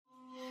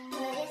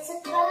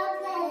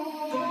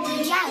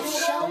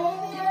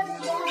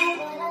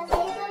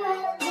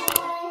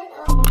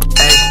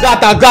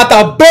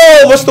Got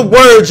boom! What's the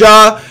word,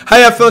 y'all? How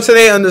y'all feeling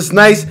today on this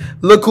nice,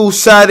 look cool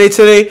Saturday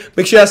today?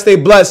 Make sure y'all stay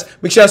blessed.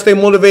 Make sure y'all stay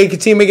motivated.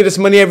 Continue making this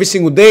money every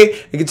single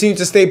day and continue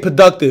to stay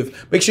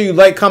productive. Make sure you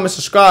like, comment,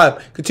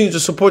 subscribe. Continue to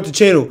support the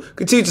channel.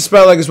 Continue to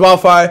spread like it's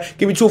wildfire.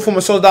 Give me 2 for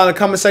my souls down in the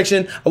comment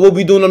section. I will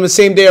be doing them the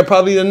same day or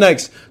probably the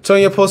next. Turn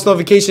on your post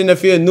notification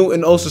if you're a new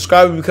and old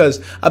subscriber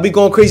because I'll be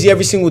going crazy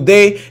every single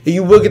day and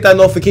you will get that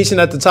notification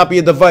at the top of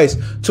your device.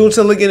 Tune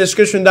to the link in the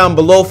description down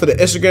below for the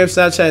Instagram,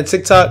 Snapchat, and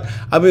TikTok.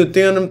 I'll be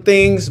doing them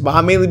things, but I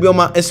mainly be on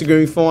my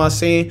Instagram, you feel what I'm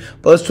saying?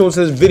 But let's tune to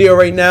this video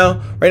right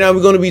now. Right now,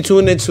 we're going to be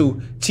tuning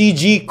into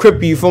TG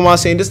Crippy, you feel what I'm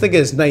saying? This nigga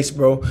is nice,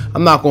 bro.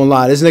 I'm not going to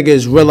lie. This nigga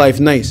is real life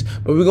nice.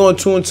 But we're going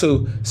to tune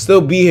to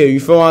Still Be Here, you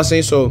feel what I'm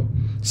saying? So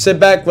sit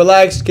back,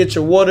 relax, get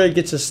your water,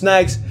 get your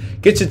snacks,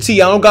 get your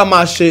tea. I don't got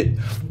my shit,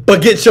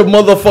 but get your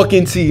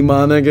motherfucking tea,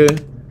 my nigga.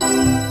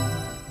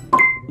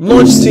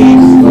 Launch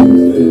team.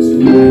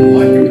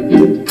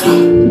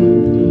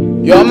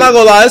 Yo, I'm not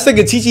gonna lie, this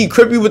nigga TG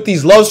Crippy with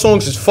these love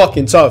songs is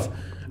fucking tough.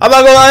 I'm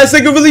not gonna lie, this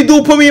nigga really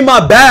do put me in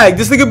my bag.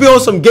 This nigga be on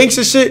some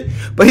gangster shit,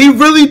 but he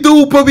really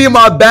do put me in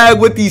my bag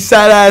with these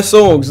sad ass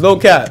songs. No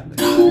cap.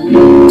 Boom.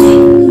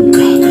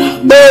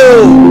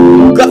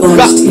 Boom.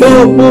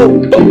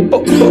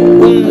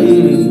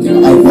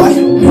 Like what?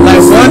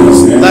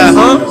 Like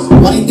huh?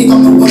 Why they think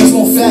I'm the one that's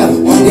gon' fail?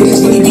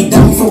 Niggas really be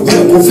down for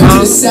real. Go 50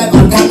 to 7,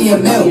 I got me a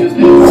mail.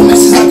 One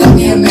message, I got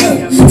me a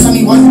mail. Tell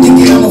me why you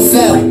thinking I'ma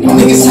fail?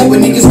 Niggas hype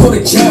when niggas go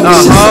to jail.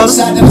 Shit so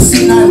sad, never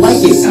seen nothing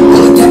like it.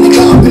 Pull that nigga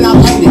up and I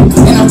light it.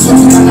 And I told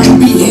you that I'ma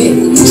be here.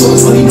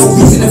 There's really no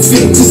reason to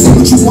fit. Just say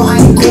what you want,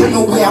 I ain't going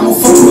nowhere. I'ma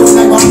fuck you all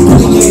night while I'm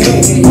pulling your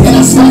hair. And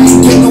I swear I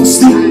ain't getting no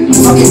sleep.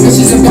 Fucking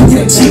bitches and back to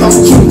the gym. I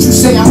don't care what you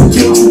say, I don't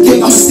care what you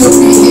think. I'ma still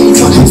be here.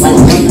 You wanna ask for a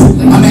later.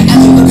 I'm an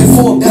alley looking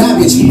for a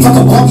baggage. Fuck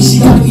a Barbie,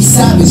 she gotta be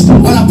savage.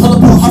 When I pull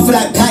up on her for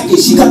that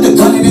package, she got the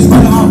gun and it's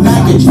right on her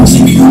baggage.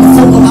 She be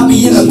uniform when I be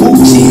in the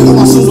booth. She hit on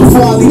my shoes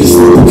before I leave the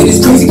street. And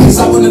it's crazy cause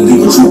I wanna leave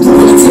with you.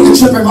 Wanna take a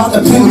trip around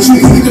the plane with you.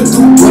 You can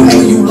do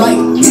whatever you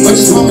like, but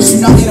just promise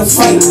you not here to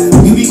fight.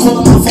 You be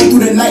calling my phone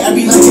through the night, I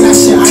be liking that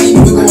shit, I ain't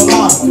even gonna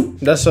lie.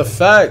 That's a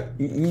fact.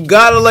 You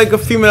gotta like a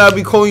female that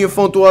be calling your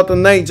phone throughout the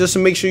night just to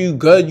make sure you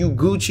good, you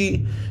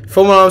Gucci.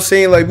 From what I'm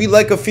saying, like we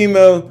like a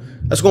female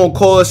that's gonna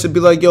call us and be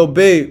like, yo,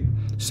 babe,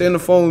 stay on the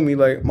phone with me.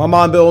 Like my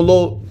mom been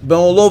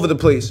all over the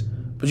place.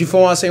 But you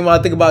feel what I'm saying? When I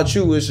think about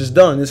you, it's just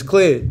done. It's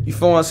clear. You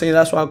feel what I'm saying?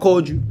 That's why I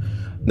called you.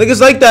 Niggas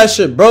like that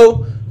shit,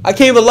 bro. I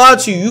can't even lie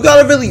to you. You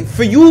gotta really,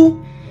 for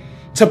you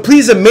to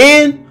please a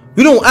man,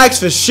 we don't ask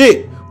for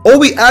shit. All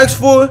we ask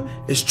for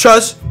is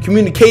trust,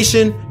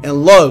 communication,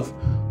 and love.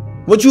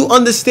 What you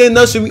understand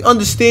us and we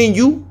understand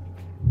you,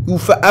 you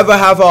forever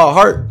have our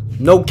heart.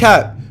 No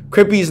cap.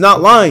 Crippy is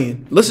not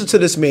lying. Listen to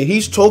this man.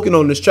 He's talking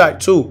on this track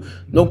too.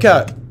 No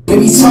cap.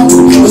 Baby, tell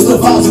me, what's the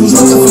vibe? You was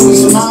looking for me,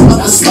 so now I'm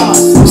up the stars.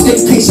 Stay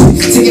patient,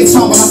 take your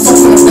time when I fuck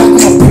with the back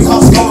of my brick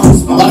house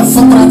bonds. Why the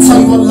fuck would I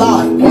tell you a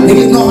lie?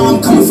 Niggas know how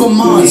I'm coming from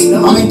mines.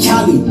 I'm in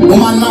Cali, with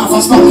my knife. I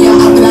spot me out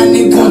after that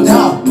nigga gon'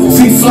 die.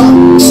 Free flop,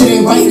 shit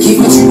ain't right.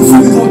 Keep with you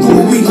before we gon' do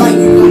what we like.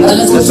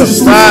 Let's go to the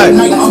street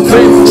tonight. I'm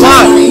coming from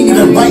China, I ain't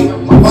even right.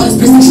 Why this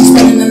bitch think she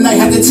spending the night?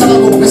 Had to tell her,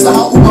 go Mr.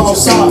 How Uber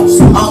outside.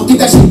 I don't think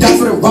that she down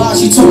for the ride.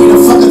 She told me to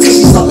fuck her till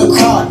she started to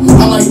cry.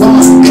 I'm like,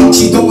 why?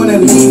 She don't wanna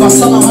leave. I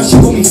tell her how she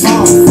gon' be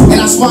fine. And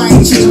that's why I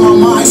ain't changing my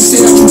mind. You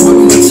say that you with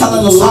me, they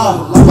telling a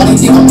lie. Why they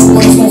think I'm the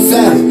one that's gon'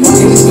 fail?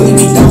 Niggas really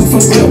be down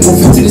for real. Go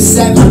 50 to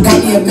 7, I got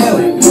me a mail.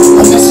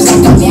 A message, I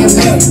got me a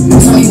mail.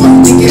 Tell me why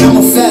you thinking I'ma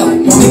fail?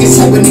 Niggas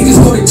hype when niggas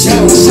go to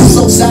jail. This shit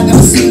so sad,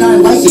 never seen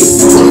nothing like it.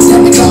 Pull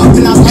that nigga up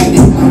and I light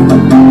it.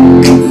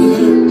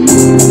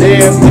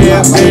 Damn.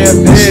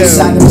 Shit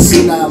sad, never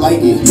seen nothing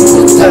like it.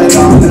 Pull that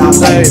nigga up and I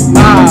light it.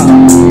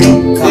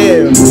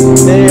 Damn.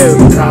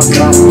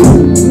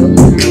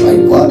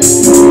 Like what?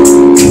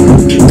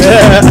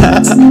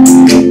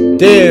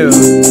 Damn.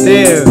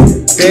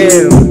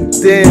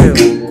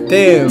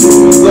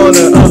 We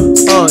gonna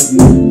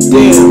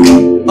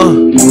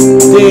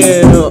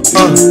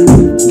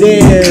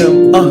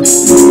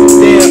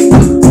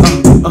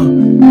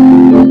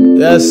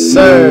Yes,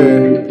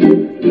 sir.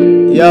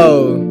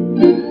 Yo.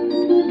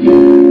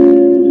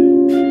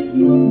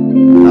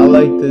 I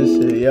like this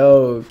shit.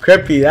 Yo,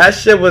 Crippy, that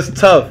shit was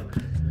tough.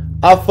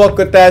 I fuck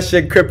with that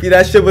shit, Crippy.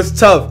 That shit was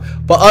tough.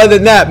 But other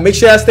than that, make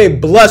sure y'all stay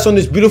blessed on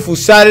this beautiful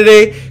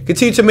Saturday.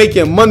 Continue to make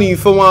your money, you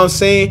feel what I'm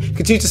saying?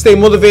 Continue to stay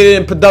motivated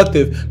and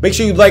productive. Make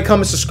sure you like,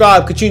 comment,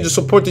 subscribe. Continue to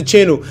support the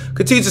channel.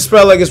 Continue to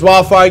spread like it's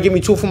wildfire. Give me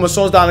 2 for my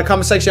songs down in the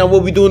comment section. I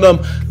will be doing them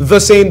the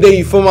same day,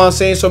 you feel what I'm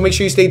saying? So make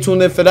sure you stay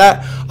tuned in for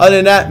that. Other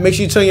than that, make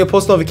sure you turn your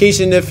post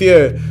notification if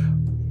you're,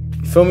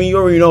 you feel me? You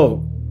already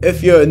know.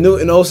 If you're a new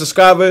and old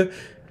subscriber,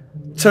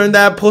 turn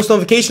that post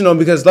notification on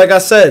because like I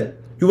said,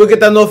 you will get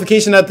that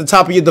notification at the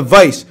top of your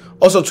device.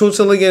 Also, tune to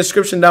the link in the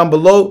description down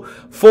below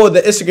for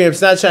the Instagram,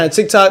 Snapchat, and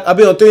TikTok. I'll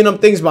be on 3 of them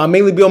things, but I'll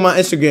mainly be on my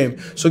Instagram.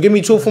 So give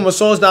me 2 for my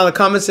songs down in the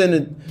comments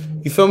and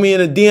you feel me, in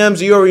the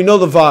DMs. You already know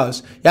the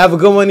vibes. Y'all have a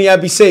good one. Y'all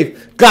be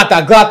safe.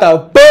 Gata.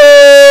 Boom!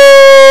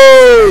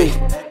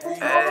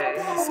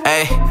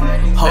 Hey,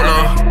 hold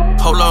on.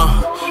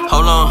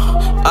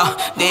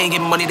 They ain't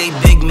get money, they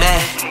big mad.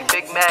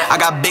 I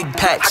got big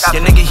packs.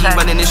 Your nigga, he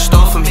running this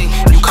store for me.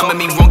 You come at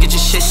me wrong, get your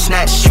shit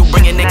snatched. You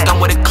bring a nigga gun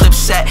with a clip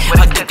set.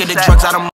 Addicted to drugs, I don't